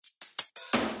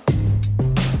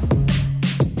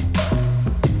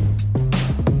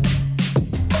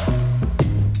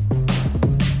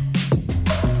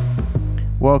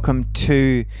Welcome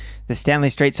to the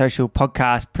Stanley Street Social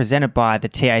podcast presented by the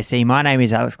TAC. My name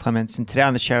is Alex Clements, and today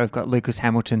on the show we've got Lucas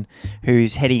Hamilton,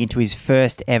 who's heading into his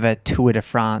first ever Tour de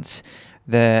France.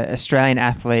 The Australian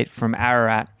athlete from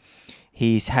Ararat.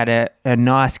 He's had a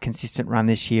nice consistent run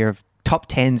this year of top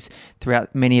 10s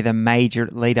throughout many of the major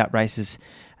lead-up races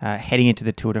heading into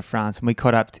the Tour de France. And we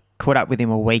caught up with him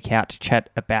a week out to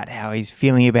chat about how he's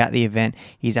feeling about the event,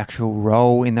 his actual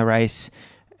role in the race,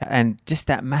 and just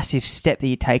that massive step that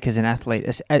you take as an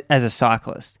athlete, as a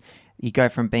cyclist. You go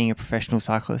from being a professional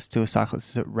cyclist to a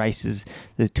cyclist that races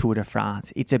the Tour de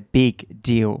France. It's a big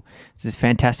deal. It's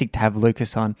fantastic to have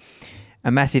Lucas on.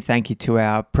 A massive thank you to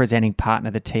our presenting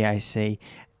partner, the TAC.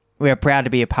 We are proud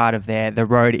to be a part of their The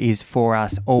Road Is For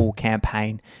Us All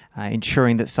campaign,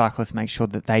 ensuring that cyclists make sure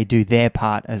that they do their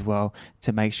part as well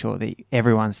to make sure that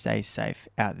everyone stays safe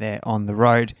out there on the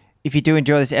road. If you do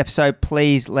enjoy this episode,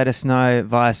 please let us know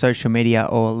via social media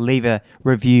or leave a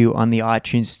review on the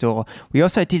iTunes store. We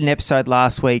also did an episode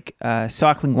last week,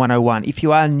 Cycling 101. If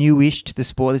you are newish to the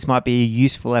sport, this might be a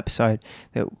useful episode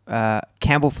that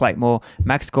Campbell Flakemore,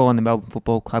 Max Gorn, the Melbourne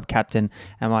Football Club captain,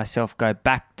 and myself go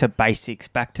back to basics,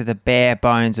 back to the bare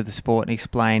bones of the sport and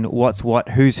explain what's what,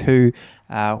 who's who,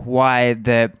 why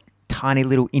the tiny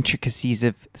little intricacies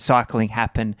of cycling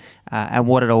happen and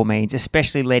what it all means,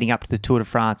 especially leading up to the Tour de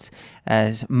France,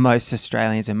 as most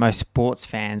Australians and most sports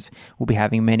fans will be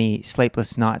having many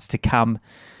sleepless nights to come.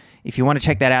 If you want to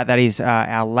check that out, that is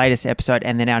our latest episode.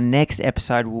 And then our next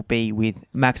episode will be with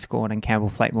Max Gorn and Campbell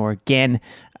Flakemore again,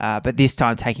 but this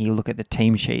time taking a look at the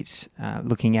team sheets,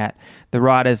 looking at the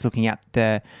riders, looking at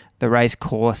the race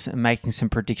course and making some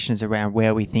predictions around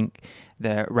where we think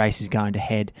the race is going to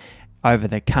head over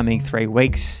the coming 3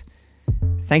 weeks.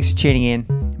 Thanks for tuning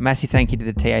in. Massive thank you to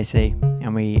the TAC,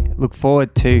 and we look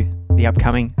forward to the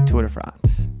upcoming Tour de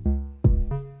France.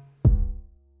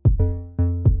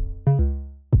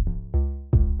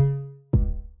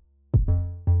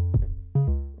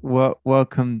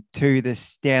 Welcome to the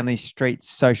Stanley Street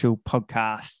Social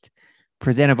podcast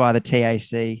presented by the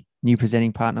TAC, new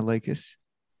presenting partner Lucas,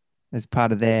 as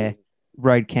part of their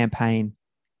road campaign.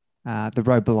 The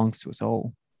road belongs to us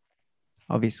all.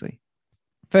 Obviously.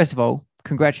 First of all,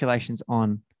 congratulations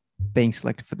on being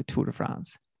selected for the Tour de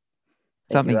France.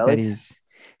 Something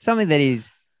that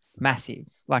is massive.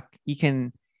 Like you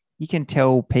can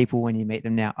tell people when you meet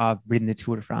them now, I've ridden the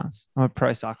Tour de France. I'm a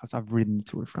pro cyclist. I've ridden the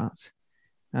Tour de France.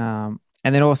 And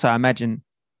then also I imagine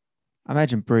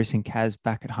Bruce and Kaz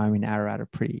back at home in Ararat are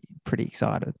pretty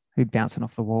excited. Who're bouncing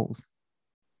off the walls.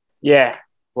 Yeah.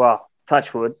 Well,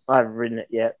 touch wood. I haven't ridden it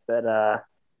yet, but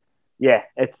yeah,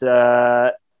 it's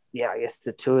I guess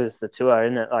the tour is the tour,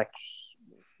 isn't it? Like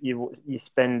you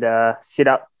spend sit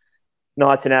up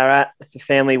nights in Ararat with the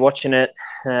family watching it.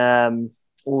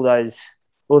 All those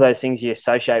things you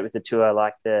associate with the tour,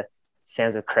 like the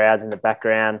sounds of crowds in the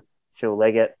background, Phil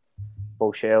Leggett,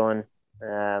 Paul Sherwin,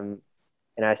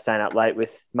 staying up late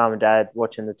with mum and dad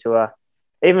watching the tour,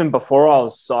 even before I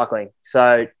was cycling.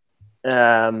 So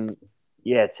it's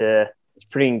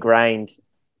pretty ingrained.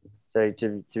 So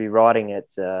to be riding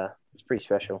it's pretty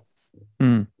special.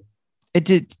 Mm.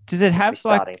 Does it have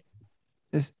like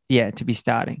this? Yeah, to be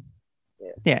starting.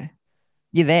 Yeah.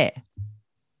 You're there.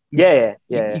 Yeah.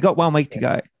 You got 1 week to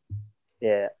go.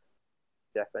 Yeah,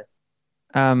 exactly.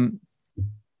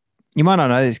 You might not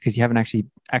know this because you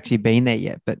haven't actually been there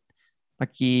yet, but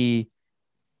like you,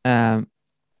 I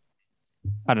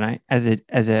don't know, as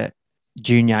a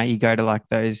junior, you go to like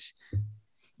those.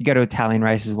 You go to Italian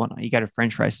races and whatnot, you go to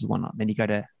French races and whatnot, then you go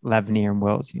to L'Avenir and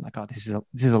Worlds, and you're like, oh, this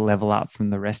is a level up from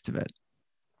the rest of it.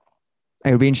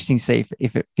 It'll be interesting to see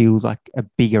if it feels like a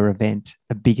bigger event,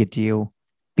 a bigger deal,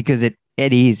 because it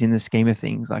is in the scheme of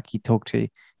things. Like you talk to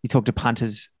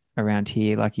punters around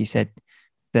here, like you said,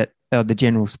 that the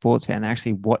general sports fan, they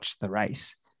actually watch the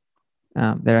race.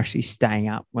 They're actually staying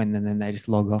up then they just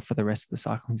log off for the rest of the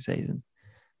cycling season.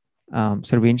 So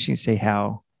it'll be interesting to see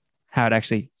how it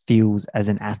actually feels as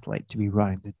an athlete to be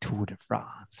riding the Tour de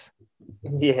France.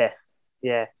 Yeah.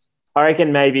 I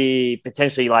reckon maybe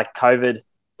potentially like COVID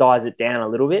dies it down a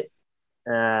little bit.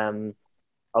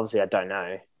 Obviously I don't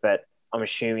know, but I'm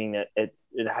assuming that it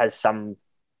has some,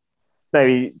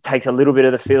 maybe takes a little bit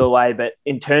of the feel away, but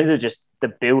in terms of just the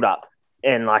build up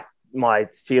and like my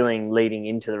feeling leading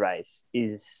into the race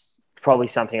is probably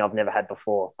something I've never had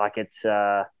before. Like it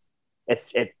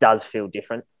does feel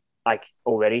different, like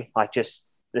already, like just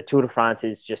the Tour de France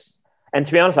is just, and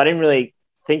to be honest, I didn't really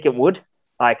think it would.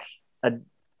 Like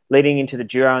leading into the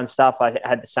Giro and stuff, I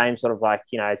had the same sort of like,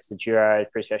 it's the Giro,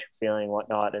 pretty special feeling and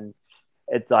whatnot. And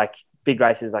it's like big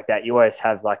races like that, you always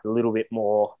have like a little bit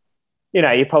more,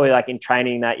 you're probably like in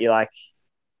training that you're like,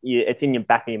 it's in your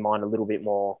back of your mind a little bit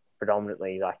more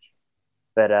predominantly. Like,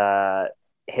 but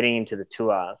heading into the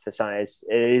tour for some, it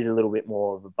is a little bit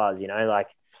more of a buzz. Like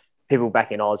people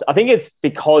back in Oz. I think it's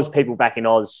because people back in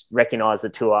Oz recognise the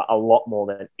tour a lot more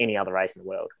than any other race in the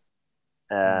world.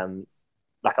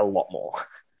 Like a lot more.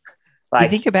 Like,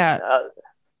 do you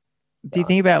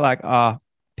think about like,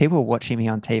 people watching me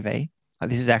on TV? Like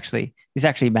this actually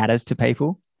matters to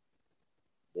people.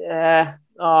 Yeah.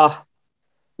 Oh,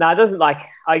 no, it doesn't. Like,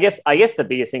 I guess the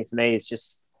biggest thing for me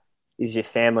is your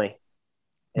family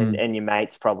and your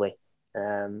mates, probably.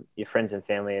 Your friends and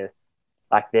family are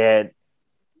like they're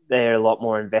a lot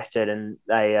more invested, and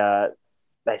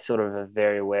they sort of are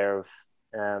very aware of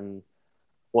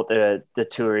what the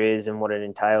tour is and what it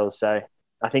entails. So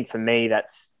I think for me,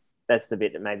 that's the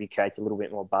bit that maybe creates a little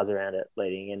bit more buzz around it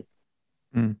leading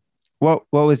in. What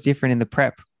was different in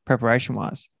the preparation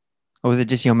wise, or was it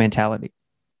just your mentality?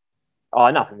 Oh,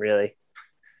 nothing really.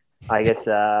 I guess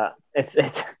it's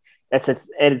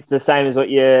the same as what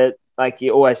you're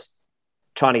always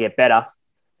trying to get better,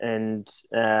 and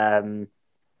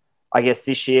I guess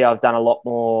this year I've done a lot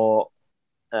more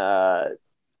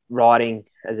riding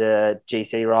as a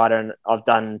GC rider, and I've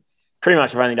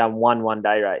only done one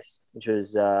day race, which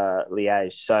was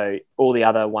Liège. So all the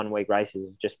other 1 week races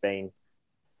have just been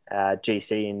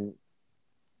GC and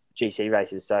GC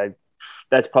races. So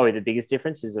that's probably the biggest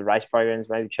difference, is the race programs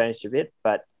maybe changed a bit,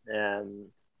 but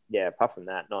apart from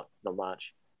that, not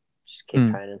much. Just keep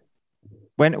training.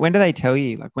 When do they tell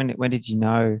you? Like when did you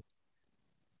know?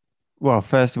 Well,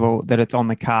 first of all, that it's on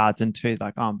the cards, and two,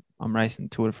 like I'm racing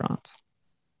Tour de France.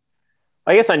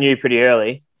 I guess I knew pretty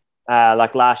early.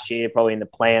 Like last year, probably in the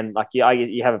plan. Like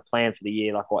you have a plan for the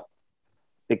year. Like what?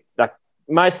 Like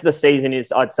most of the season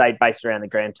is, I'd say, based around the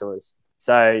Grand Tours.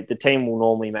 So the team will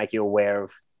normally make you aware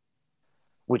of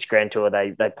which Grand Tour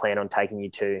they plan on taking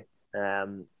you to,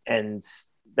 and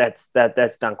that's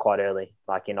done quite early,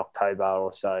 like in October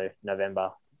or so,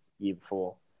 November, year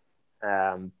before.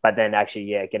 But then actually,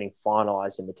 getting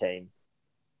finalised in the team.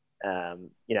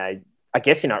 I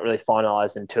guess you're not really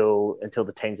finalised until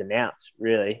the team's announced,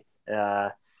 really.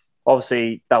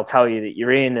 Obviously, they'll tell you that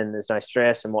you're in and there's no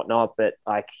stress and whatnot, but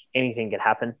like anything can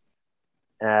happen.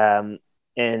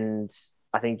 And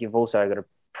I think you've also got to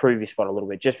prove your spot a little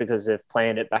bit. Just because they've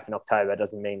planned it back in October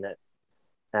doesn't mean that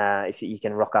if you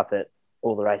can rock up at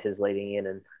all the races leading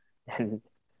in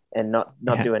and not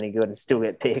do any good and still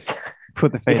get picked.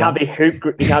 Put the feet you can't be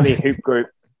a hoop group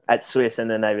at Swiss and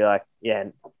then they'd be like, yeah,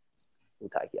 we'll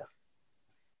take you.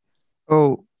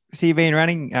 Oh, so you've been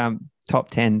running top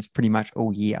 10s pretty much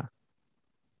all year.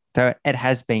 So it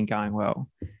has been going well.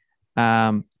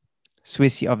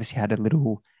 Swiss, you obviously had a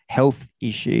little health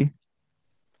issue.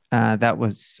 That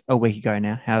was a week ago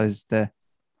now. How is the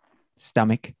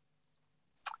stomach?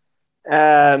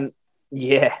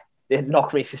 Yeah, it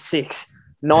knocked me for 6.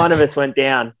 9 of us went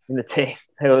down in the team.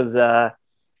 It was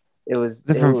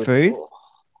from food?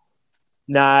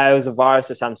 No, it was a virus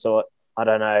of some sort. I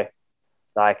don't know.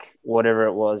 Like whatever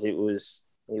it was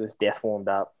death warmed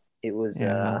up. It was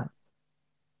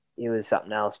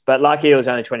something else. But lucky it was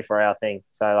only a 24-hour thing.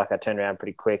 So like I turned around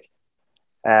pretty quick.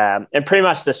 And pretty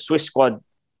much the Swiss squad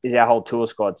is our whole tour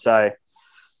squad. So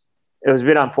it was a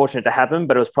bit unfortunate to happen,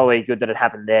 but it was probably good that it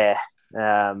happened there.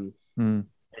 And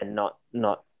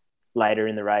not later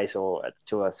in the race or at the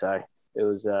tour. So it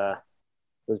was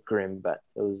grim, but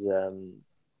it was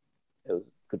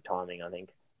good timing, I think.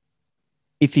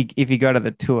 If you got to the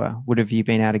tour, would have you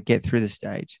been able to get through the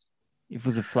stage? If it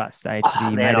was a flat stage,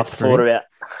 I've thought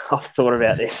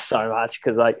about this so much,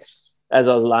 because like as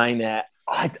I was laying there,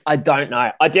 I don't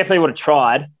know. I definitely would have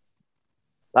tried.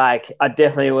 Like I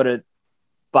definitely would have,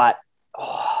 but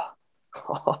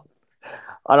I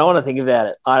don't want to think about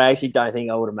it. I actually don't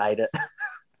think I would have made it.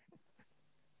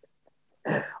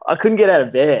 I couldn't get out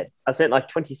of bed. I spent like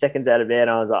 20 seconds out of bed,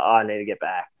 and I was like, I need to get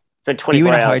back. For 24 hours. Are you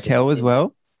in a hours hotel as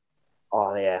well?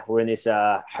 Oh yeah, we're in this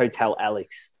Hotel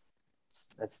Alex.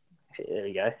 That's there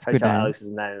you go. Hotel Alex is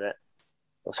the name of it.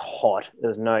 It was hot. There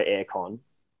was no aircon,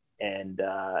 and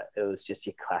it was just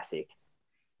your classic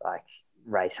like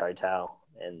race hotel.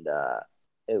 And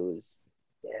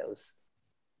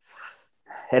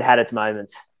it had its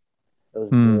moments. It was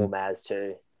warm as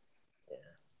too.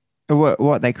 Yeah.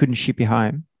 What they couldn't ship you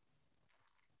home?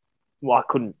 Well, I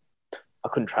couldn't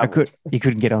travel. You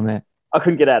couldn't get on there. I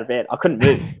couldn't get out of bed. I couldn't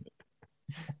move.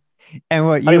 And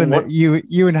what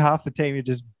you and half the team are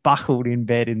just buckled in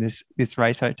bed in this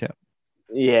race hotel.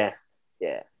 Yeah.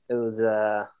 It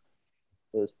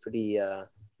was pretty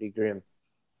grim.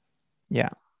 Yeah.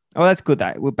 Oh, that's good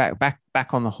though. We're back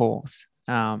on the horse.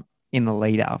 In the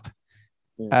lead up.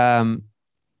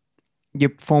 your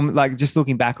perform, like just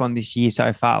looking back on this year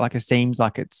so far, like it seems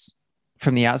like it's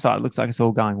from the outside, it looks like it's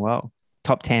all going well.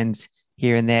 Top tens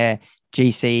here and there,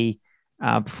 GC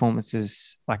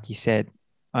performances, like you said,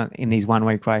 in these 1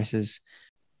 week races.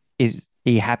 Are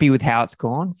you happy with how it's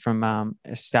gone from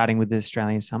starting with the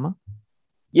Australian summer?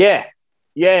 Yeah,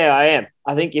 yeah, I am.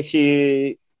 I think if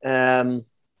you, well,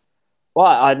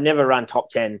 I'd never run top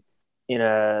 10 in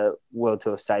a World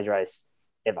Tour stage race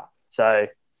ever. So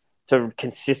to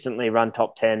consistently run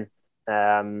top 10,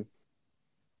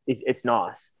 it's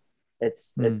nice.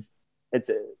 It's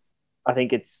I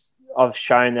think I've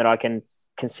shown that I can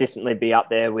consistently be up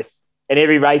there with, and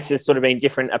every race has sort of been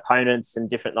different opponents and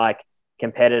different like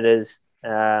competitors.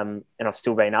 And I've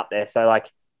still been up there. So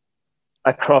like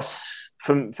across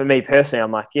for me personally,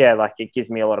 I'm like, yeah, like it gives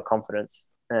me a lot of confidence.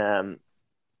 And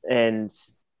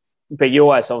but you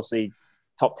always obviously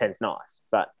top 10's nice,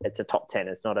 but it's a top 10.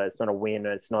 It's not a win.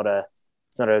 It's not a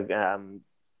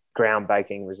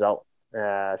groundbreaking result.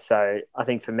 So I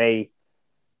think for me,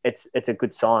 it's a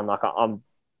good sign. Like I'm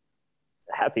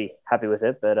happy with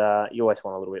it, but you always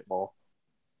want a little bit more.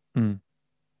 Mm.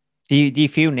 Do you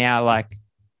feel now like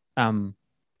when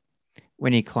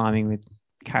you're climbing with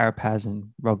Carapaz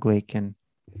and Roglic and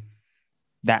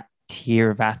that tier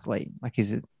of athlete, like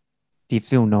do you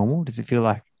feel normal? Does it feel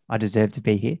like I deserve to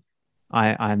be here?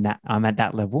 I'm at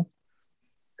that level?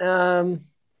 I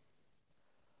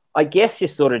guess you're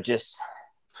sort of just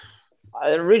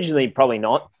originally probably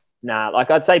not. Nah, like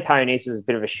I'd say Paris was a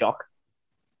bit of a shock.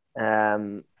 I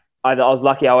was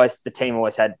lucky. The team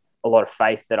always had a lot of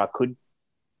faith that I could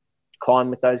climb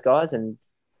with those guys and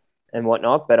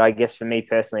whatnot. But I guess for me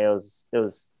personally, it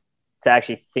was to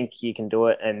actually think you can do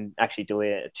it and actually do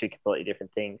it are two completely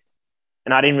different things.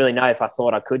 And I didn't really know if I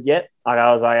thought I could yet. Like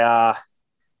I was like,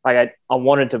 I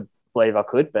wanted to believe I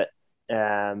could, but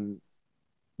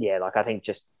yeah, like I think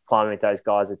just climbing with those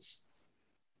guys,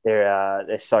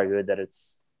 they're so good that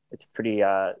it's pretty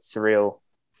surreal.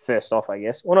 First off, I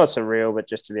guess, well, not surreal, but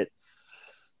just a bit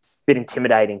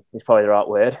intimidating is probably the right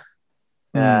word.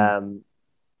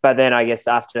 But then I guess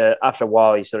after a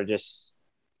while, you sort of just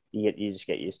you just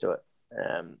get used to it.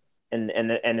 And at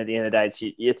the end of the day,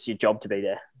 it's your job to be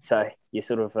there. So you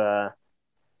sort of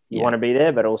want to be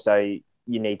there, but also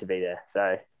you need to be there.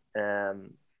 So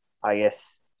I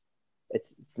guess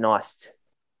it's nice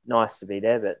to be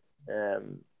there, but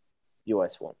you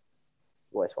always want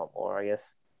more, I guess.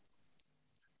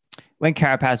 When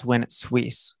Carapaz went at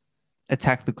Swiss,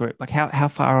 attacked the group, like how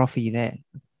far off are you there?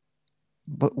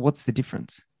 What's the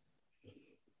difference?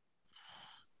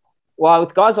 Well,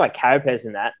 with guys like Carapaz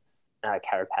and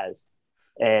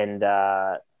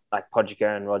like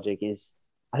Pogačar and Roglic is,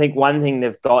 I think one thing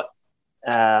they've got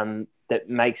that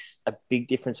makes a big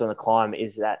difference on the climb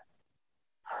is that,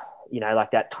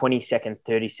 like that 20-second,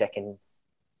 30-second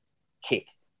kick,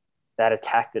 that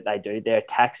attack that they do. Their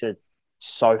attacks are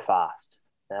so fast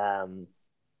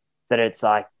that it's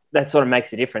like that sort of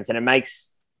makes a difference. And it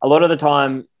makes a lot of the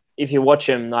time, if you watch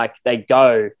them, like they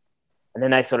go and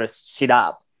then they sort of sit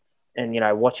up and,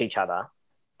 watch each other.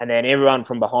 And then everyone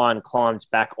from behind climbs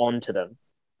back onto them.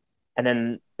 And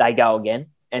then they go again.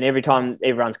 And every time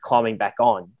everyone's climbing back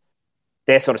on,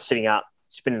 they're sort of sitting up,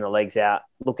 spinning the legs out,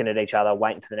 looking at each other,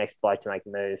 waiting for the next bloke to make a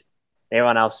move. And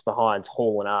everyone else behind's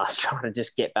hauling ass, trying to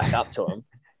just get back up to them.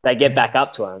 They get back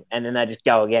up to them, and then they just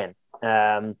go again.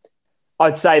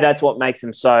 I'd say that's what makes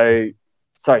them so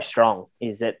strong,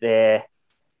 is that their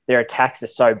attacks are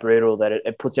so brutal that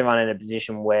it puts everyone in a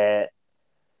position where,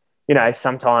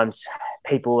 sometimes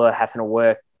people are having to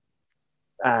work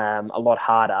a lot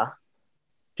harder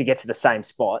to get to the same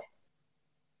spot,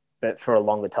 but for a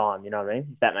longer time. You know what I mean?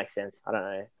 If that makes sense. I don't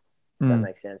know if that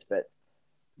makes sense, but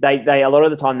they a lot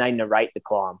of the time they narrate the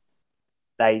climb.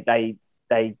 They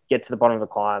get to the bottom of the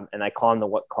climb and they climb the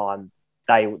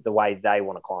way they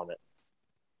want to climb it.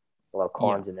 A lot of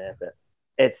climbs in there, but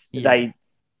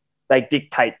they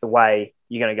dictate the way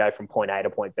you're going to go from point A to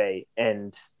point B,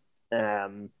 and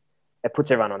it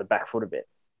puts everyone on the back foot a bit.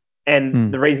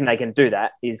 And the reason they can do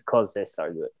that is because they're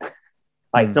so good.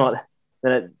 Like it's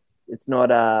not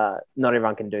not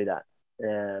everyone can do that,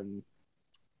 and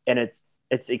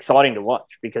it's exciting to watch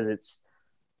because it's,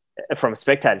 from a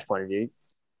spectator's point of view,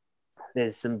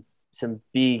 there's some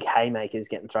big haymakers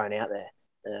getting thrown out there.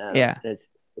 It's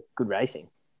good racing.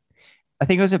 I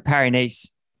think it was at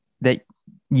Paris-Nice that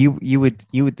you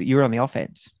were on the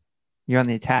offense. You're on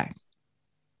the attack.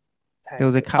 There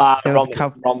was a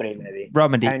couple. Romney, maybe.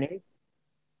 Romney.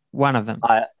 One of them.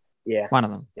 One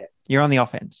of them. Yeah. You're on the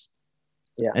offense.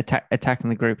 Yeah. Attacking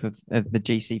the group of the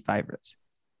GC favourites.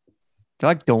 They're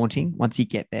like daunting once you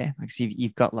get there. Like, so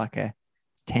you've got like a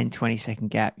 10, 20-second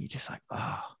gap, you're just like,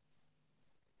 oh,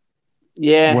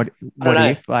 Yeah, I don't what know.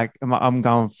 if? Like, I'm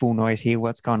going full noise here.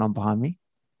 What's going on behind me?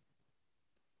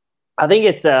 I think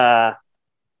it's yeah,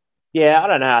 I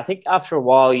don't know. I think after a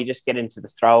while you just get into the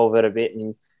throw of it a bit,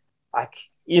 and like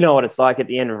you know what it's like at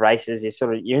the end of races.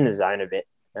 You're in the zone a bit.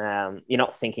 You're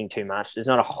not thinking too much. There's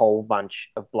not a whole bunch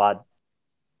of blood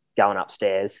going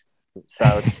upstairs,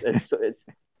 so it's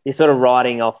you're sort of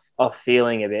riding off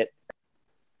feeling a bit.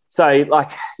 So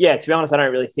like yeah, to be honest, I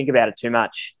don't really think about it too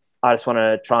much. I just want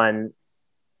to try and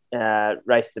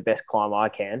race the best climb I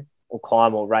can, or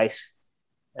climb or race,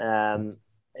 and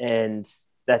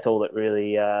that's all that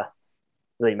really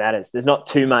matters. There's not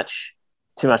too much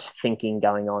thinking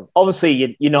going on.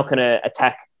 Obviously, you're not going to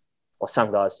attack, or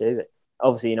some guys do, but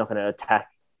obviously you're not going to attack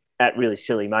at really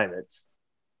silly moments.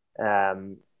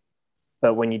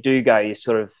 But when you do go, you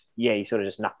sort of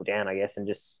just knuckle down, I guess, and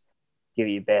just give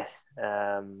it your best,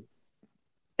 and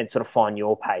sort of find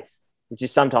your pace, which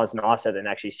is sometimes nicer than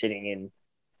actually sitting in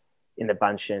the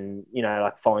bunch and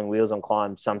like following wheels on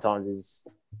climbs. Sometimes it's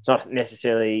not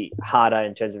necessarily harder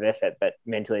in terms of effort, but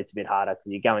mentally it's a bit harder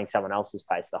because you're going someone else's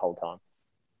pace the whole time.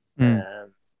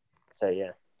 So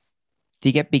yeah. Do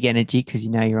you get big energy because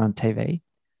you're on TV?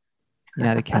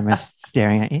 The camera's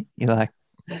staring at you. You're like,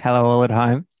 hello all at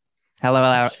home.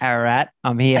 Hello, Ararat.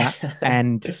 I'm here.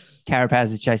 And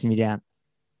Carapaz is chasing me down.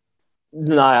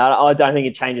 No, I don't think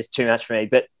it changes too much for me.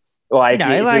 But well,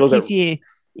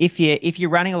 if you're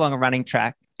running along a running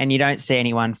track and you don't see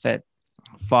anyone for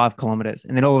 5 kilometers,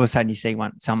 and then all of a sudden you see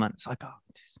someone, it's like, oh,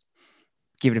 just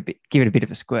give it a bit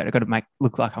of a squirt. I've got to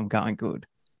look like I'm going good.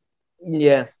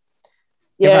 Yeah.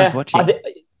 Everyone's watching.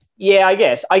 I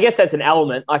guess that's an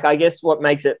element. Like, I guess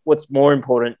what's more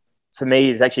important for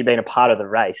me is actually being a part of the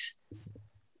race,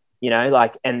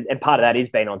 and part of that is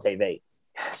being on TV.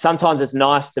 Sometimes it's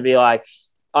nice to be like,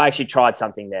 I actually tried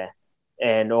something there,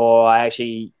 or I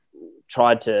actually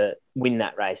tried to win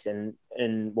that race and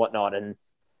whatnot. And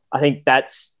I think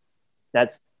that's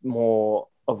more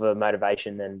of a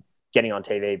motivation than getting on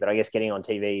TV. But I guess getting on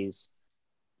TV is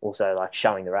also like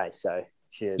showing the race. So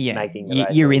if you're making the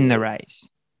race, you're in the race.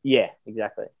 Yeah,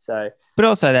 exactly. So, but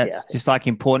also that's just like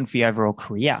important for your overall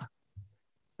career.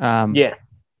 I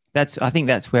think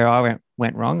that's where I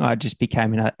went wrong. I just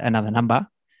became another number.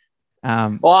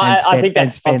 I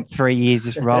spent 3 years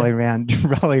just rolling around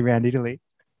Italy.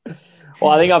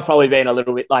 Well, I think I've probably been a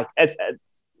little bit like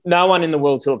no one in the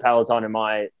World Tour peloton in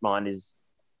my mind is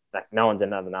like, no one's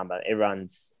another number.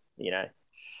 Everyone's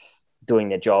doing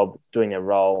their job, doing their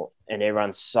role, and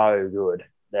everyone's so good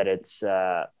that it's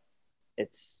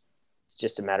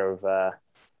just a matter of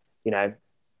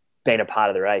being a part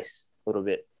of the race a little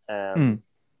bit. And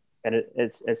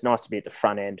it's nice to be at the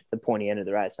front end, the pointy end of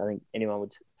the race. I think anyone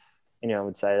would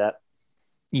say that.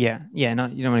 Yeah. No,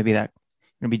 you don't want to be that.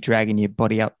 You want to be dragging your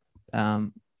body up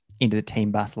into the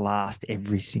team bus last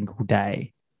every single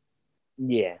day.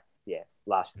 Yeah.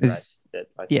 Last in the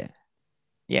race.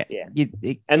 Yeah.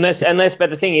 Unless, but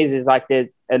the thing is like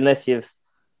unless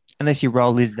your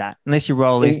role is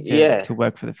to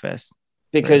work for the first.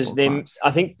 Because then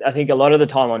I think a lot of the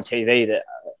time on TV that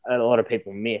a lot of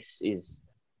people miss is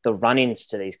the run-ins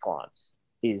to these climbs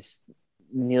is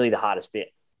nearly the hardest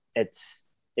bit. It's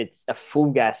a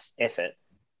full gas effort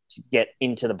to get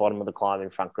into the bottom of the climb in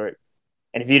front group.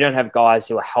 And if you don't have guys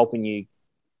who are helping you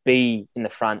be in the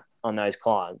front on those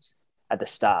climbs at the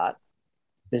start,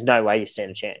 there's no way you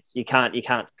stand a chance. You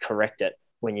can't correct it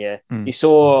when you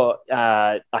saw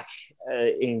an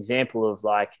example of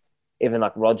like even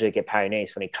like Roger get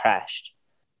Paris-Nice when he crashed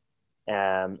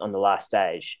on the last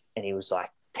stage, and he was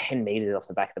like 10 meters off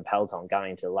the back of the peloton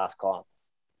going into the last climb.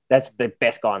 That's the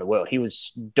best guy in the world. He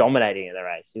was dominating in the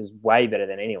race. He was way better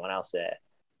than anyone else there.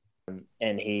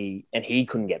 And he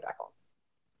couldn't get back on.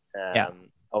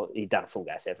 He'd done a full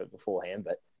gas effort beforehand,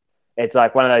 but it's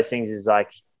like one of those things is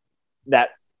like that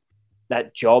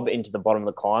job into the bottom of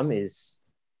the climb is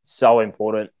so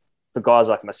important for guys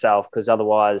like myself, because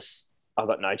otherwise I've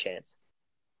got no chance.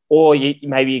 Or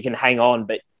maybe you can hang on,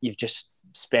 but you've just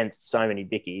spent so many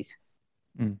bickies.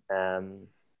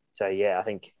 So yeah, I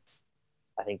think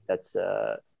that's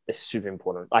super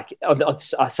important. Like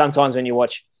sometimes when you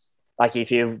watch, like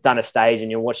if you've done a stage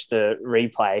and you watch the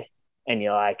replay and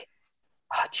you're like,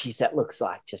 oh, geez, that looks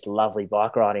like just lovely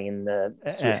bike riding in the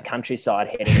Swiss countryside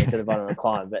heading into the bottom of the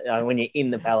climb. But when you're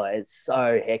in the Pella, it's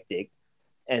so hectic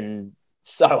and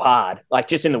so hard. Like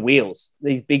just in the wheels,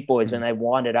 these big boys, when they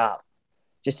wind it up,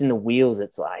 just in the wheels,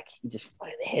 it's like you just put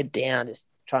the head down, just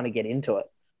trying to get into it.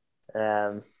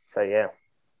 So yeah.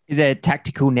 Is there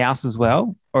tactical nous as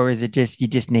well? Or is it just, you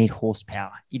just need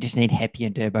horsepower? You just need Heppy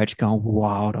and Durbo just going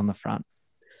wild on the front?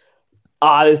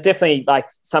 There's definitely like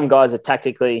some guys are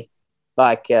tactically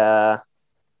like, got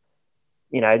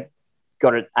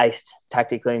it aced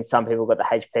tactically, and some people got the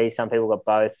HP, some people got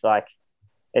both. Like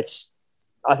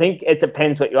I think it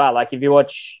depends what you are. Like if you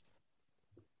watch,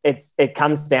 it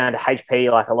comes down to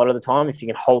HP. Like a lot of the time, if you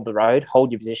can hold the road,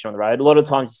 hold your position on the road. A lot of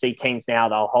times you see teams now,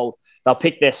 they'll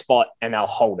pick their spot and they'll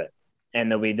hold it.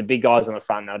 And there'll be the big guys on the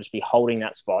front, and they'll just be holding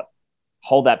that spot,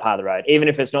 hold that part of the road. Even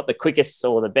if it's not the quickest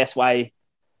or the best way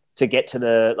to get to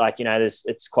the, like,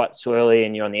 it's quite swirly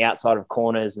and you're on the outside of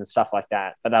corners and stuff like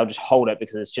that. But they'll just hold it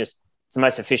because it's the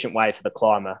most efficient way for the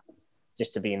climber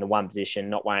just to be in the one position,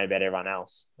 not worrying about everyone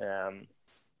else.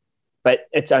 But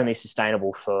it's only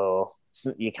sustainable for,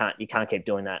 you can't keep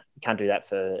doing that. You can't do that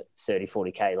for 30,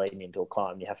 40K leading into a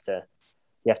climb. You have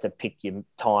to pick your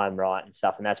time right and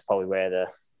stuff. And that's probably where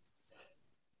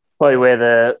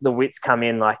the wits come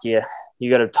in. Like you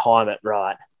got to time it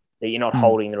right, that you're not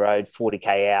holding the road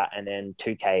 40K out and then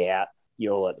 2K out,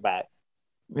 you're all at the back.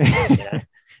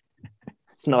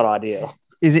 It's not ideal.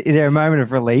 Is there a moment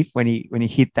of relief when you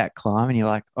hit that climb and you're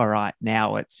like, all right,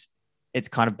 now it's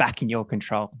kind of back in your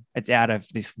control. It's out of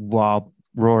this wild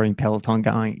roaring peloton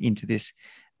going into this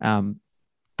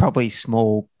probably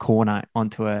small corner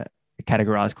onto a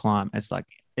categorized climb. It's like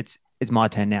it's my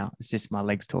turn now. It's just my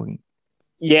legs talking.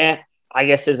 Yeah, I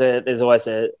guess there's always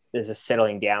a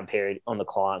settling down period on the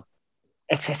climb.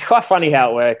 It's quite funny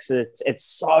how it works. It's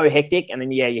so hectic, and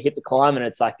then you hit the climb and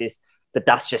it's like this. The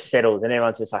dust just settles and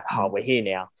everyone's just like, oh, we're here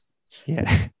now.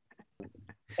 Yeah.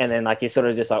 And then like you're sort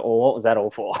of just like, well, what was that all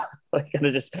for? We're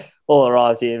gonna just all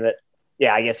arrived here. But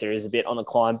yeah, I guess there is a bit on the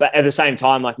climb. But at the same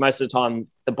time, like most of the time,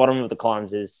 the bottom of the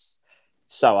climbs is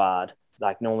so hard.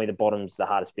 Like normally the bottom's the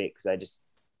hardest bit because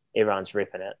everyone's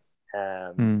ripping it.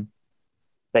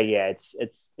 But yeah,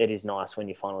 it is nice when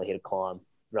you finally hit a climb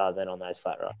rather than on those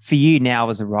flat rides. For you now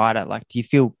as a rider, like, do you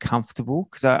feel comfortable?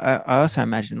 Because I also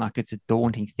imagine like it's a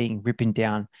daunting thing ripping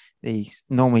down these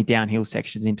normally downhill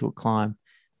sections into a climb,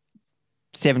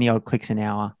 70 odd clicks an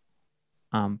hour,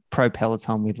 pro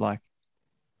peloton with like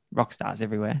rock stars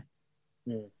everywhere.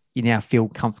 You now feel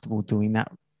comfortable doing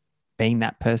that, being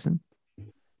that person?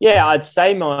 Yeah, I'd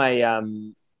say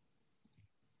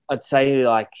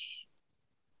like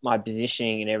my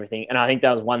positioning and everything. And I think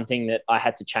that was one thing that I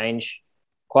had to change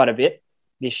quite a bit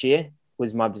this year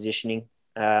was my positioning.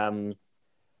 I'm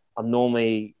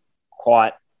normally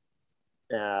quite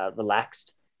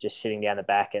relaxed, just sitting down the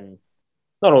back, and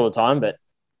not all the time, but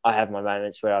I have my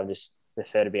moments where I just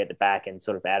prefer to be at the back and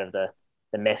sort of out of the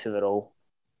mess of it all.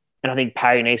 And I think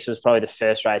Paris-Nice was probably the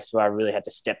first race where I really had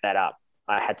to step that up.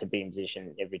 I had to be in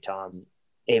position every time,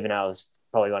 even though it was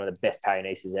probably one of the best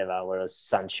Paris-Nices ever, where it was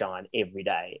sunshine every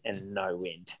day and no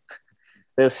wind.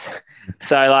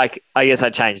 So like, I guess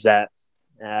I changed that.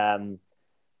 And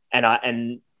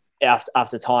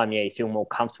after time, you feel more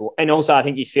comfortable. And also I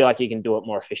think you feel like you can do it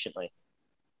more efficiently,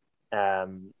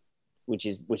 which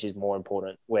is more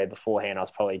important, where beforehand I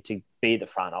was probably to be at the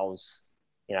front. I was,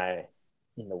 in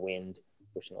the wind,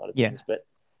 pushing a lot of things, but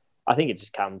I think it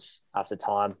just comes after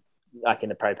time, like in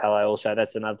the Pro Pelo also.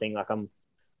 That's another thing. Like I'm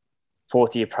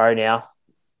fourth year pro now.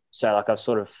 So like you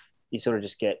sort of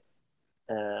just get,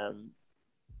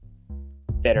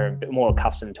 better and more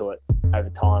accustomed to it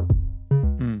over time.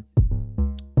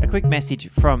 A quick message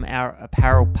from our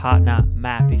apparel partner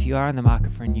MAP. If you are in the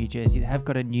market for a new jersey, they have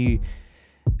got a new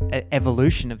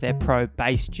evolution of their Pro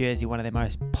Base jersey, one of their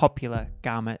most popular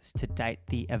garments to date,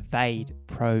 the Evade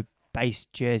Pro Base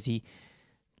jersey.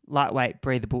 Lightweight,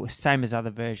 breathable, same as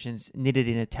other versions, knitted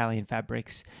in Italian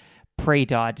fabrics,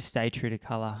 pre-dyed to stay true to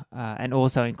colour, and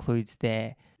also includes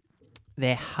their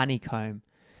honeycomb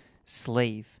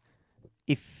sleeve.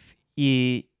 If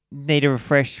you need to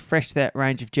refresh that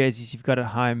range of jerseys you've got at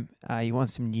home, you want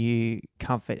some new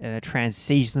comfort and a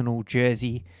trans-seasonal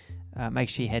jersey, make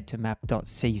sure you head to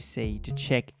map.cc to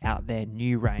check out their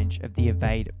new range of the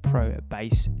Evade Pro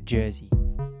Base jersey.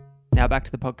 Now back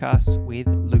to the podcast with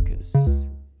Lucas.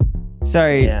 So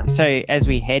as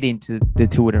we head into the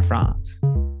Tour de France,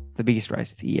 the biggest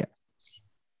race of the year,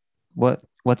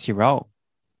 what's your role?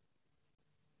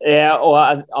 Yeah,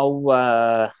 or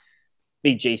I'll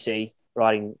be GC,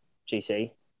 riding GC.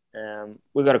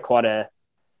 We've got quite a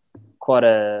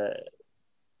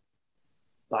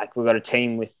we've got a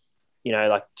team with,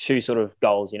 like two sort of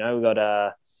goals. We've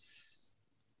got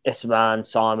Esteban,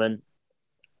 Simon,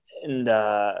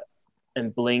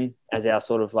 and Bling as our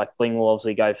sort of like, Bling will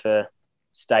obviously go for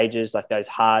stages, like those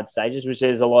hard stages, which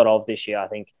there's a lot of this year, I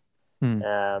think.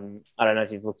 I don't know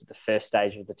if you've looked at the first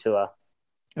stage of the tour.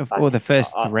 Or the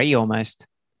first three almost.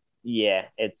 Yeah,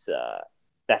 it's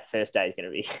that first day is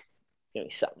going to be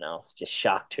something else. Just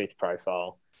shark tooth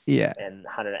profile. Yeah. and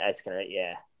 100. It's gonna,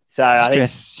 yeah. So I think,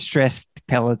 Stress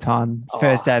Peloton,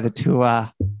 first day of the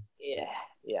tour. yeah.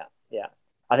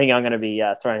 I think I'm going to be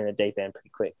thrown in the deep end pretty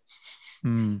quick.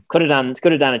 Mm, Could have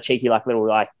done a cheeky little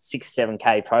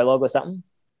 6-7K prologue or something.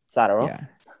 Start her off.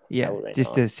 yeah.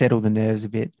 Just Nice. to settle the nerves a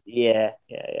bit. Yeah.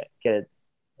 Get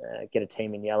a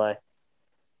team in yellow.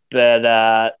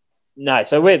 But no,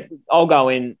 so I'll go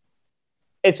in.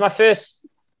 It's my first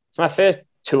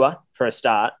tour for a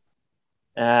start.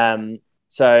 So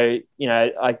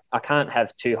I can't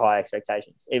have too high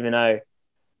expectations, even though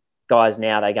guys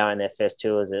now they go in their first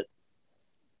tours at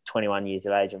 21 years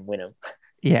of age and win them.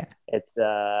 Yeah. It's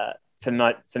for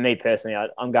me personally,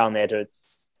 I'm going there to,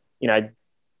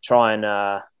 try and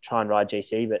ride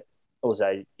GC, but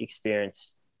also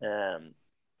experience. And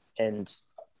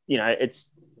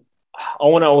it's I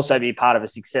want to also be part of a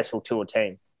successful tour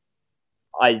team.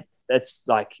 That's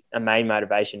like a main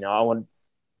motivation. I want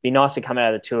be nice to come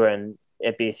out of the tour and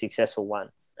it be a successful one.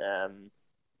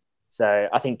 So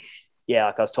I think,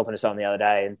 like I was talking to someone the other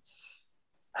day, and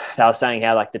they were saying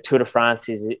how the Tour de France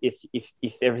is,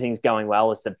 if everything's going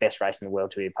well, it's the best race in the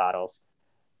world to be a part of.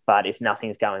 But if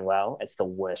nothing's going well, it's the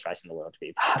worst race in the world to be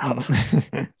a part of.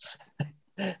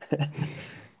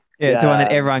 It's the one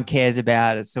that everyone cares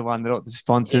about. It's the one that all the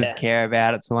sponsors care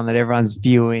about. It's the one that everyone's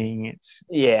viewing. It's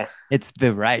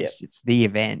the race. It's the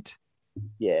event.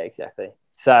 Yeah, exactly.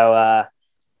 So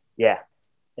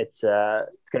it's going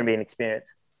to be an experience.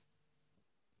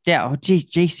 Yeah,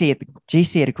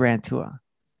 GC at a Grand Tour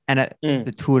and at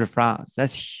the Tour de France.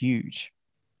 That's huge.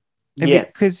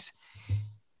 Because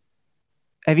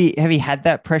have you had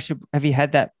that pressure? Have you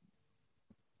had that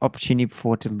opportunity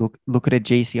before to look at a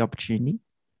GC opportunity?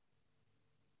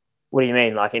 What do you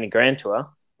mean, like in a Grand Tour?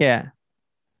 Yeah.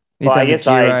 You've done the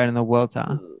Giro and the World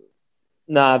Tour?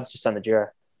 No, I've just done the Giro.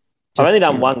 I've only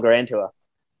done one Grand Tour.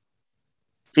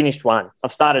 Finished one.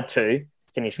 I've started two,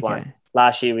 finished one.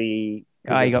 Last year you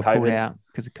got pulled out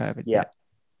because of COVID. Yeah.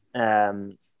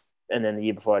 And then the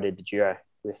year before I did the Giro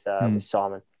with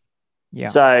Simon. Yeah.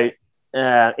 So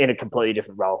in a completely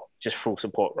different role, just full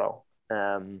support role.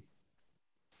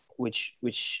 Which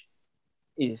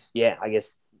is, I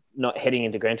guess, not heading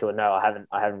into Grand Tour. No, I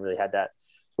haven't really had that.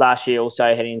 Last year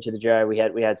also heading into the Giro, we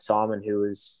had Simon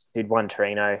who'd won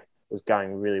Torino, was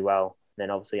going really well.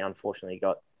 Then obviously unfortunately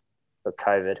got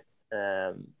COVID.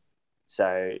 So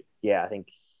I think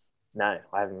no,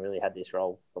 I haven't really had this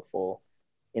role before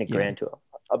in a Grand Tour.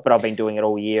 But I've been doing it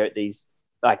all year at these,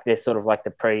 they're sort of like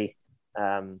the pre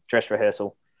dress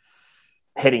rehearsal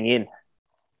heading in.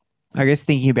 I guess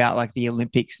thinking about the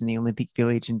Olympics and the Olympic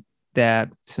Village, and there are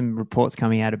some reports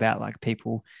coming out about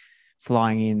people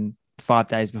flying in 5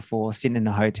 days before, sitting in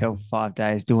a hotel for 5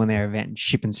 days, doing their event and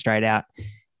shipping straight out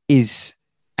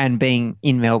and being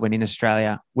in Melbourne in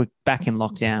Australia. We're back in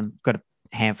lockdown, got a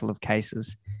handful of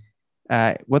cases.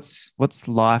 What's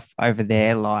life over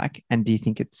there like? And do you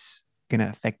think it's going to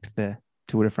affect the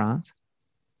Tour de France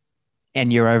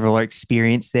and your overall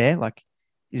experience there?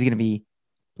 Is it going to be,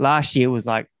 last year was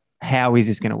how is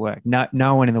this going to work?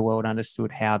 No one in the world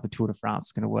understood how the Tour de France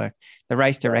is going to work. The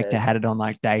race director had it on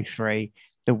day 3.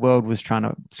 The world was trying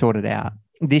to sort it out.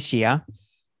 This year,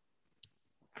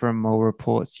 from all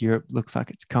reports, Europe looks like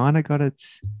it's kind of got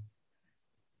its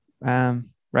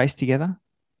race together,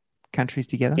 countries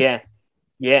together.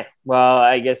 Yeah. Well,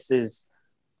 I guess there's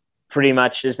been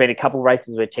a couple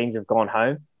races where teams have gone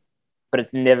home, but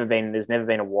there's never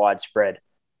been a widespread.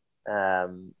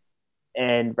 And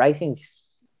racing's,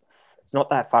 it's not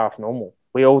that far off normal.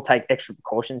 We all take extra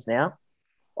precautions now,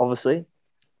 obviously,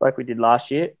 like we did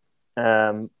last year.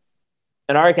 And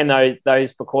I reckon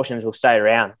those precautions will stay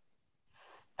around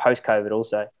post-COVID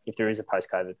also, if there is a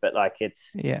post-COVID. But I think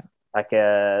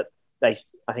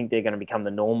they're going to become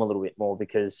the norm a little bit more,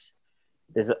 because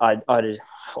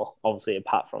obviously,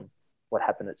 apart from what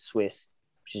happened at Swiss,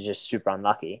 which is just super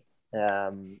unlucky,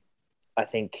 I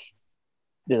think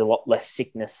there's a lot less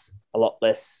sickness, a lot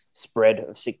less spread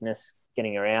of sickness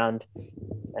getting around.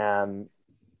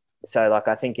 So I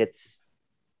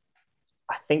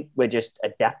think we're just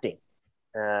adapting,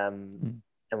 and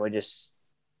we're just,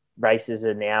 races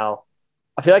are now,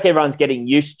 I feel like everyone's getting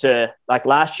used to,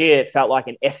 last year it felt like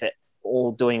an effort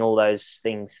all doing all those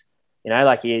things,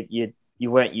 you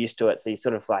weren't used to it. So you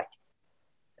sort of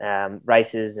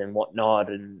races and whatnot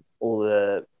and all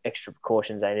the extra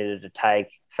precautions they needed to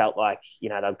take felt like, they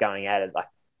were going at it a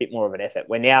bit more of an effort,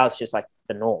 where now it's just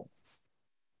the norm.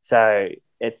 So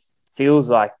it feels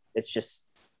like it's just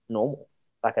normal,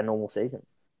 like a normal season.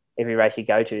 Every race you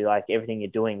go to, everything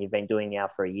you're doing, you've been doing now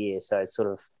for a year. So it's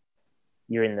sort of,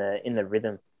 you're in the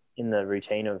rhythm, in the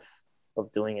routine of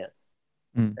doing it.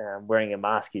 Mm. Wearing a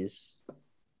mask is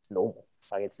normal.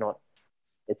 Like it's not.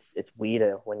 It's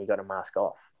weirder when you got a mask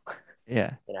off.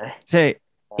 Yeah. You know. So,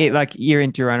 like you're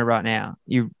in Girona right now.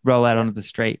 You roll out onto the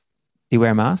street. Do you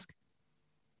wear a mask?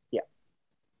 Yeah.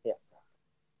 Yeah.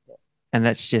 And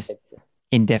that's just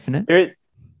indefinite.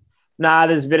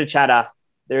 There's a bit of chatter.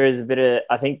 There is a bit of.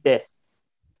 I think they're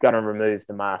going to remove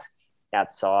the mask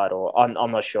outside, or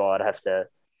I'm not sure.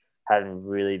 Haven't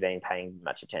really been paying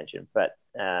much attention, but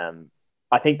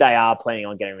I think they are planning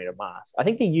on getting rid of masks. I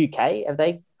think the UK I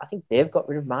think they've got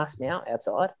rid of masks now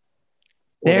outside.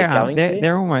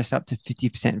 They're almost up to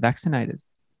 50% vaccinated.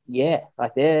 Yeah,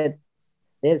 like they're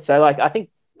so like I think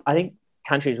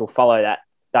countries will follow that.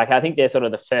 Like I think they're sort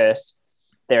of the first.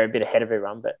 They're a bit ahead of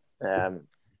everyone, but I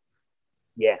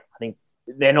think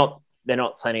they're not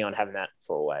planning on having that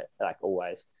for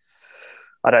always.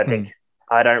 I don't think.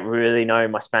 I don't really know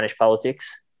my Spanish politics.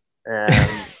 I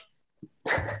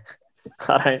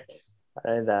don't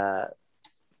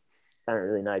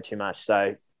really know too much.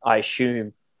 So I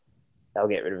assume they'll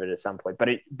get rid of it at some point.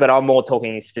 But I'm more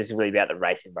talking specifically about the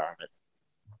race environment.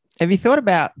 Have you thought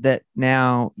about that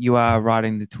now you are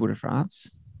riding the Tour de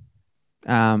France,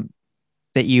 that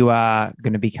you are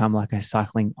going to become like a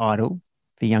cycling idol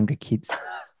for younger kids?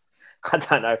 I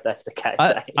don't know if that's the case.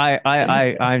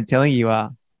 I'm telling you, you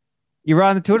are. You're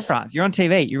riding the Tour de France. You're on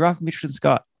TV. You're riding Mitchelton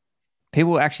Scott.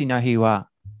 People actually know who you are.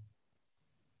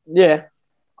 Yeah.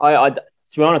 To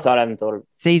be honest, I haven't thought of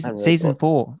season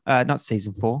 4. Not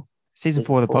season 4. Season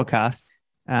 4 of the podcast.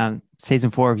 Season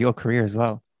 4 of your career as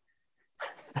well.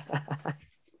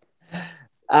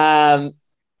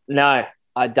 No,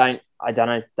 I don't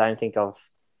think I've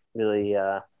really.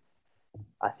 I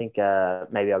think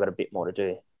maybe I've got a bit more to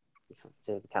do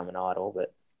to become an idol,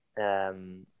 but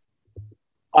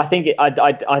I think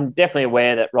I'm definitely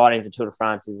aware that riding the Tour de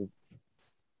France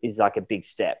is like a big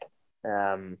step.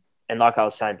 And like I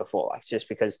was saying before, like just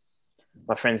because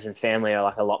my friends and family are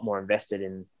like a lot more invested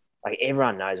in, like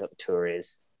everyone knows what the Tour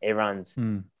is. Everyone's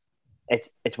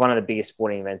it's one of the biggest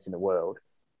sporting events in the world.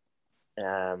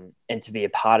 And to be a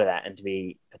part of that and to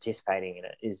be participating in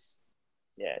it is,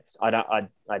 I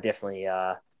definitely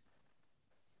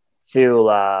feel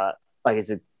like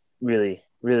it's a really,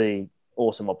 really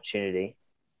awesome opportunity.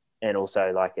 And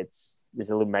also like there's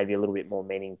maybe a little bit more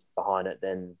meaning behind it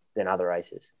than other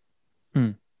races.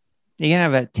 You're going to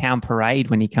have a town parade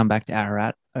when you come back to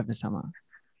Ararat over summer.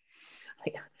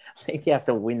 I think you have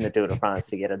to win the Tour de France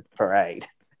to get a parade.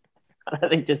 I don't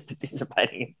think just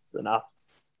participating is enough.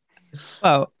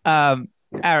 Well,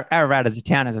 Ararat as a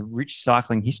town has a rich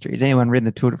cycling history. Has anyone ridden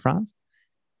the Tour de France?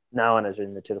 No one has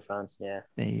ridden the Tour de France, yeah.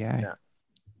 There you go. No.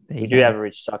 We do have a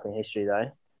rich cycling history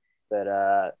though. But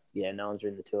no one's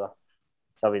ridden the Tour.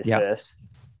 So I'll be the first.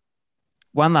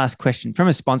 One last question. From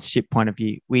a sponsorship point of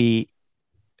view, we,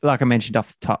 like I mentioned off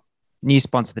the top, new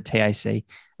sponsor, the TAC,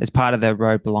 as part of the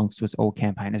Road Belongs to Us All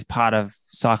campaign, as part of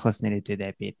cyclists need to do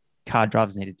their bit, car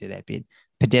drivers need to do their bit,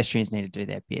 pedestrians need to do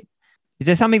their bit. Is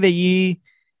there something that you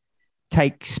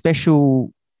take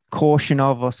special caution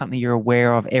of or something you're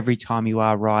aware of every time you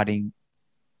are riding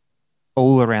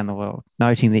all around the world,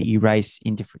 noting that you race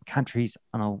in different countries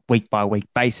on a week-by-week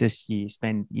basis? You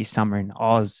spend your summer in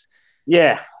Oz.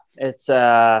 Yeah, it's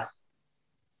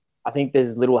I think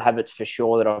there's little habits for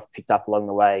sure that I've picked up along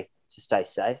the way to stay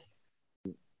safe.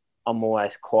 I'm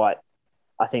always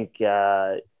I think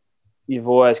you've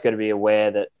always got to be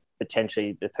aware that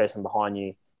potentially the person behind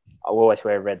you, I will always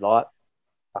wear a red light,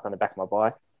 like on the back of my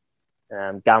bike.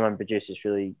 Garmin produced this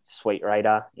really sweet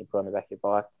radar you put on the back of your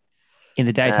bike. In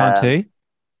the daytime too?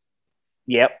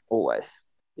 Yep, always.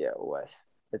 Yeah, always.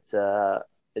 It's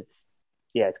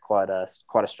quite a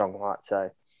strong light.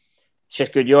 So it's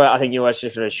just good. I think you always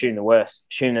just got to assume the worst.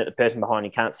 Assume that the person behind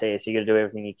you can't see you, so you got to do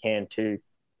everything you can to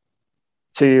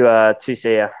see you.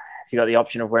 If you got the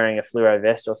option of wearing a fluoro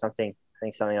vest or something, I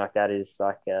think something like that is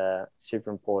like super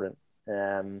important.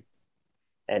 And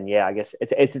yeah, I guess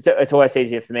it's always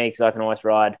easier for me because I can always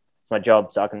ride. It's my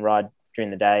job, so I can ride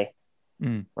during the day.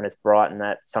 When it's bright, and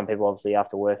that some people obviously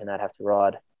after work and that have to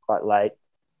ride quite late.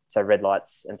 So red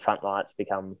lights and front lights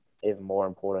become even more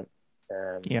important.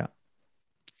 Yeah.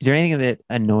 Is there anything that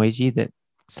annoys you that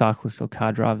cyclists or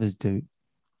car drivers do?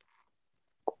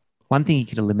 One thing you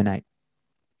could eliminate.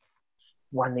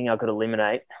 One thing I could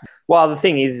eliminate. Well, the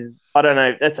thing is I don't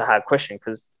know. That's a hard question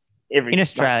because in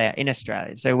Australia.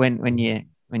 So when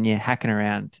you're hacking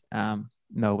around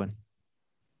Melbourne.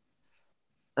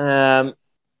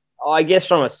 I guess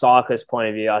from a cyclist point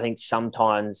of view, I think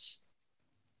sometimes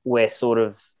we're sort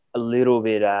of a little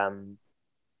bit, I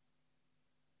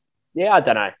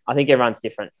don't know. I think everyone's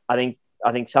different. I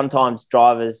think sometimes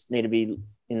drivers need to be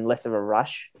in less of a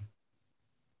rush,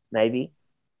 maybe.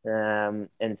 And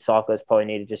cyclists probably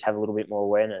need to just have a little bit more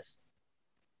awareness.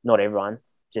 Not everyone,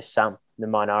 just some, the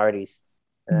minorities.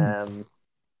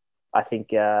 I think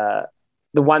the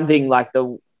one thing, like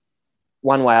the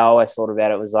one way I always thought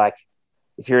about it was like,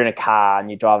 if you're in a car and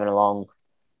you're driving along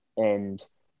and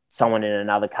someone in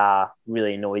another car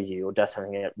really annoys you or does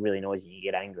something that really annoys you, you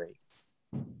get angry.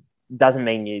 Doesn't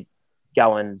mean you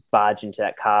go and barge into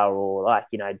that car or like,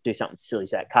 you know, do something silly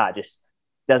to that car. Just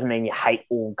doesn't mean you hate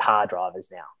all car drivers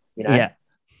now, you know? Yeah.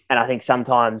 And I think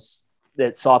sometimes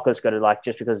that cyclists got to like,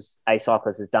 just because a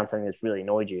cyclist has done something that's really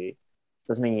annoyed you,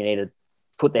 doesn't mean you need to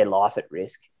put their life at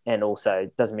risk. And also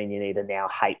doesn't mean you need to now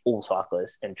hate all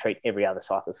cyclists and treat every other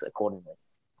cyclist accordingly.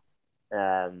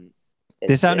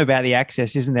 There's something about the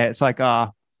access, isn't there? It's like,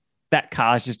 that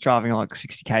car's just driving like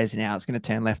 60 k's an hour. It's going to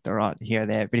turn left or right here or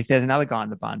there. But if there's another guy in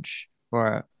the bunch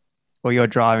or you're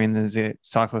driving, there's a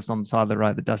cyclist on the side of the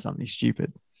road that does something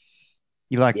stupid.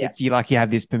 You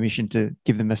have this permission to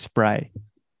give them a spray.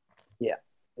 Yeah.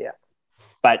 Yeah.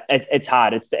 But it's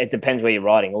hard. It depends where you're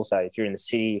riding. Also, if you're in the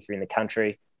city, if you're in the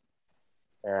country,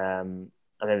 I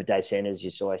remember Dave Sanders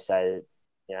used to always say that,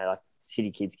 you know, like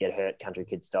city kids get hurt, country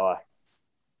kids die,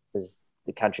 because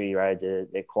the country roads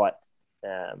they're quite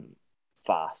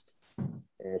fast.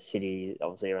 In the city,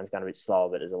 obviously everyone's going a bit slower,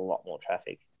 but there's a lot more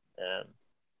traffic. I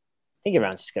think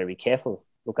everyone's just got to be careful,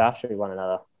 look after one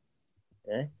another.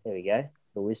 Yeah, there we go.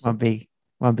 The wisdom.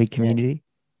 One big community. Yeah.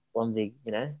 One big,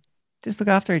 you know. Just look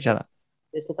after each other.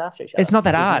 Just look after each other. It's not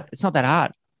that hard. It's not that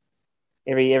hard.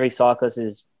 Every cyclist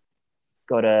has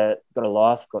got a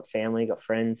life, got family, got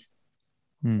friends.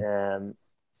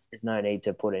 There's no need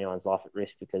to put anyone's life at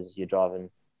risk because you're driving,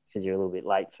 because you're a little bit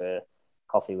late for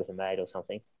coffee with a mate or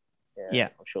something. Yeah.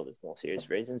 I'm sure there's more serious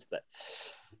reasons, but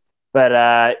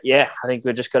yeah, I think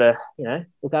we've just got to, you know,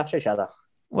 look after each other.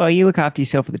 Well, you look after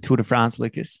yourself at the Tour de France,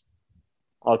 Lucas.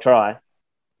 I'll try.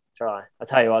 I'll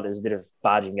tell you what, there's a bit of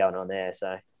barging going on there.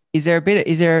 So is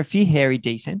there a few hairy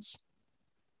descents?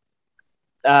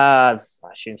 I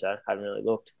assume so. I haven't really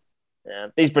looked.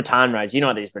 These Bretagne roads, you know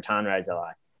what these Bretagne roads are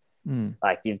like.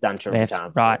 Like you've done Tour left,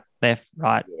 Bretagne. Right, left,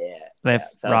 right. Yeah.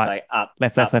 Left, so right. It's like up,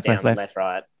 left,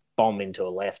 right, bomb into a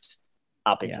left,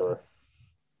 up into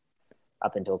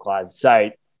a climb. So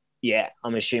yeah,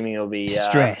 I'm assuming it'll be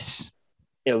stress.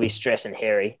 It'll be stress and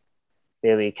hairy.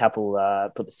 There'll be a couple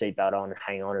put the seatbelt on and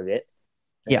hang on a bit.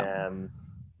 Yeah.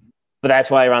 But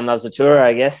that's why everyone loves the Tour,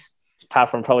 I guess,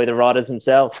 apart from probably the riders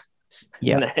themselves.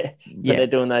 Yeah. They're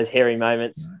doing those hairy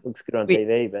moments. Looks good on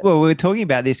TV. But we were talking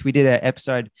about this. We did an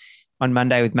episode on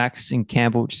Monday with Max and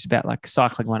Campbell just about like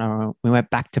cycling 101. We went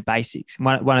back to basics.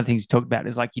 One of the things we talked about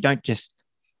is like,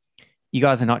 you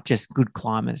guys are not just good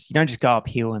climbers. You don't just go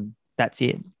uphill and that's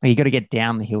it. You got to get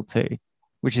down the hill too,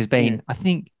 which has been, I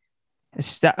think,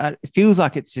 it feels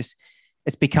like it's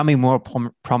becoming more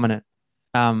prominent.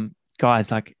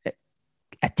 Guys like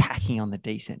attacking on the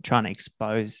descent, trying to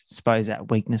expose that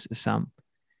weakness of some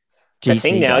GC it's a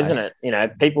thing now, guys. isn't it? You know,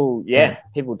 people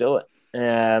do it.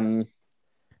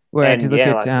 Where I had to look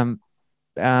at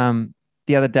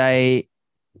the other day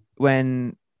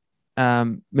when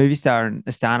Movistar and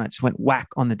Astana just went whack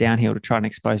on the downhill to try and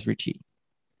expose Richie.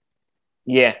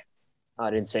 Yeah, I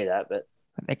didn't see that, but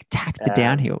they attacked the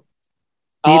downhill.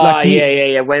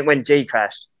 When G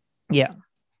crashed. Yeah.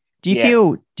 Do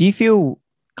you feel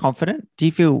confident? Do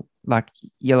you feel like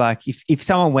you're like, if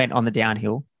someone went on the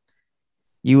downhill,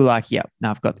 you were like, yep, no,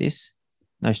 I've got this.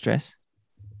 No stress.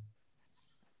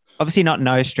 Obviously not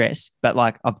no stress, but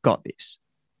like, I've got this.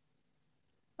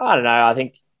 I don't know. I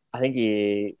think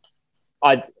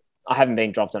I haven't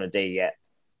been dropped on a D yet.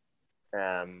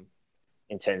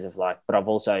 In terms of like, but I've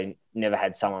also never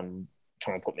had someone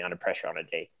trying to put me under pressure on a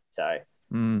D. So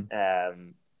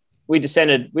we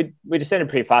descended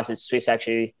pretty fast at Swiss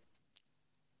actually.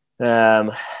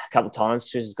 A couple of times.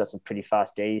 Swiss has got some pretty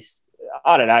fast Ds.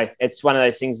 I don't know. It's one of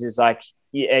those things is like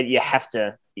you have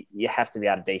to be able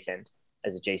to descend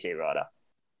as a GC rider,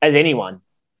 as anyone.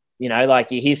 You know,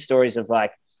 like you hear stories of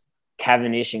like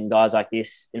Cavendish and guys like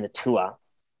this in the Tour,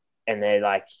 and they're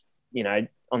like, you know,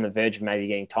 on the verge of maybe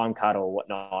getting time cut or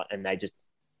whatnot, and their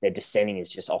descending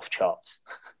is just off chops.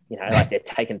 You know, like they're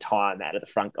taking time out of the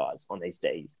front guys on these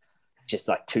Ds, just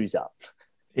like twos up.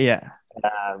 Yeah.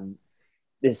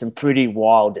 There's some pretty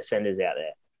wild descenders out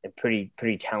there and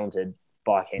pretty talented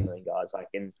bike handling guys. Like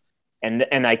and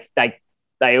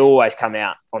they always come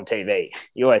out on TV.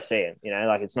 You always see them. You know,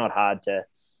 like it's not hard to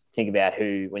think about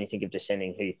when you think of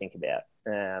descending, who you think about.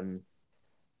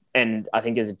 And I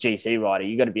think as a GC rider,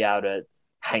 you got to be able to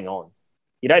hang on.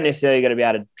 You don't necessarily got to be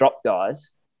able to drop guys,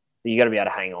 but you got to be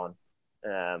able to hang on.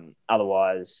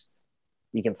 Otherwise,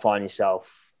 you can find yourself.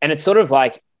 And it's sort of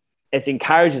like, it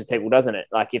encourages people, doesn't it?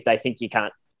 Like if they think you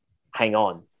can't hang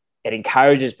on, it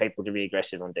encourages people to be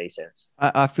aggressive on descents.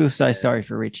 I feel so sorry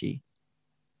for Richie.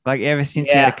 Like ever since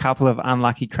he had a Yeah. couple of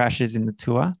unlucky crashes in the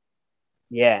tour,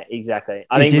 Yeah, exactly.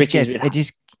 I think Richie's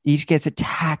he just gets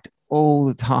attacked all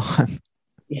the time.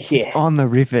 Just yeah, on the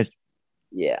rivet.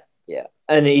 yeah, yeah.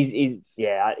 And he's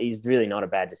really not a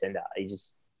bad descender.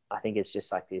 I think it's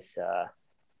just like this.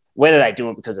 Whether they do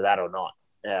it because of that or not,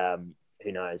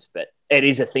 who knows? But it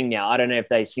is a thing now. I don't know if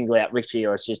they single out Richie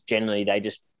or it's just generally they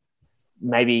just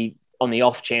maybe on the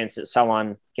off chance that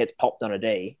someone gets popped on a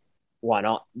D, why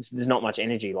not? There's not much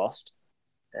energy lost.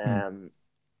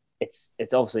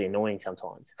 It's obviously annoying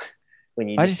sometimes when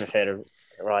you just prefer to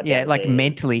ride. Yeah, like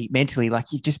mentally,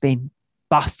 like you've just been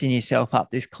busting yourself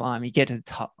up this climb. You get to the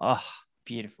top. Oh,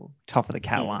 beautiful. Top of the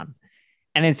Cat 1.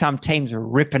 And then some teams are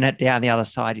ripping it down the other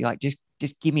side. You're like, just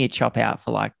give me a chop out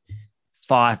for like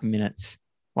 5 minutes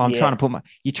while I'm trying to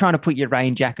you're trying to put your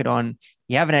rain jacket on.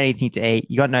 You haven't had anything to eat.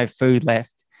 You got no food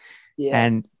left. Yeah.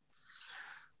 And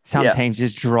some teams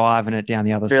just driving it down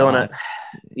the other side. It.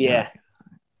 Yeah.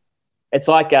 It's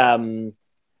like, I don't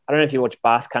know if you watched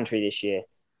Basque Country this year.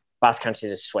 Basque Country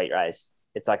is a sweet race.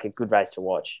 It's like a good race to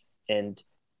watch. And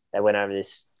they went over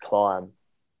this climb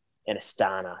and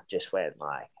Astana just went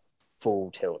like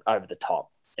full tilt over the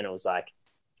top. And it was like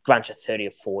a bunch of 30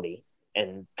 or 40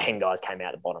 and 10 guys came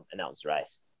out the bottom and that was the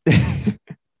race.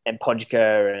 And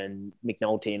Podgka and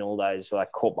McNulty and all those were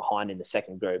like caught behind in the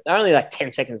second group. They're only like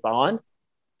 10 seconds behind,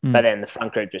 but then the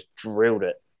front group just drilled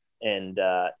it and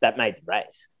that made the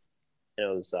race. And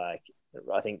it was like,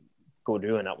 I think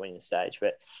Gaudu ended up winning the stage.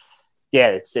 But yeah,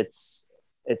 it's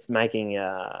making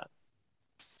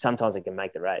sometimes it can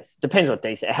make the race. Depends what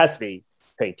descent. It has to be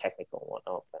pretty technical and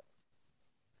whatnot.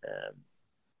 But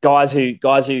guys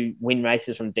who win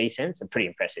races from descents are pretty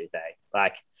impressive.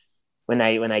 Like when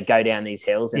they go down these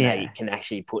hills and they can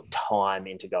actually put time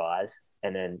into guys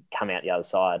and then come out the other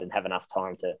side and have enough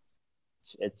time to.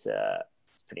 It's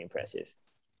pretty impressive.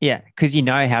 Yeah, because you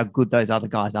know how good those other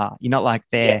guys are. You're not like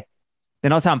they're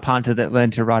not some punter that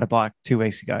learned to ride a bike 2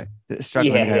 weeks ago that's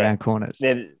struggling to go around corners.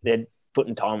 They're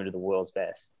putting time into the world's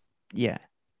best. Yeah.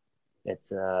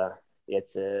 It's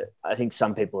I think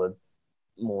some people are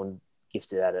more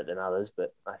gifted at it than others,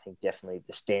 but I think definitely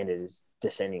the standard is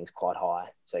descending is quite high.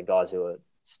 So guys who are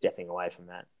stepping away from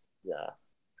that are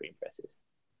pretty impressive.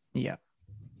 Yeah.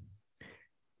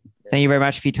 Thank you very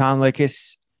much for your time,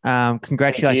 Lucas.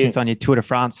 Congratulations on your Tour de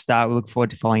France start. We look forward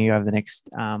to following you over the next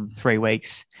 3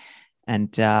 weeks. And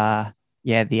the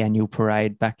annual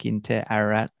parade back into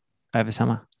Ararat over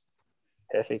summer.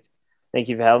 Perfect. Thank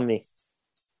you for having me.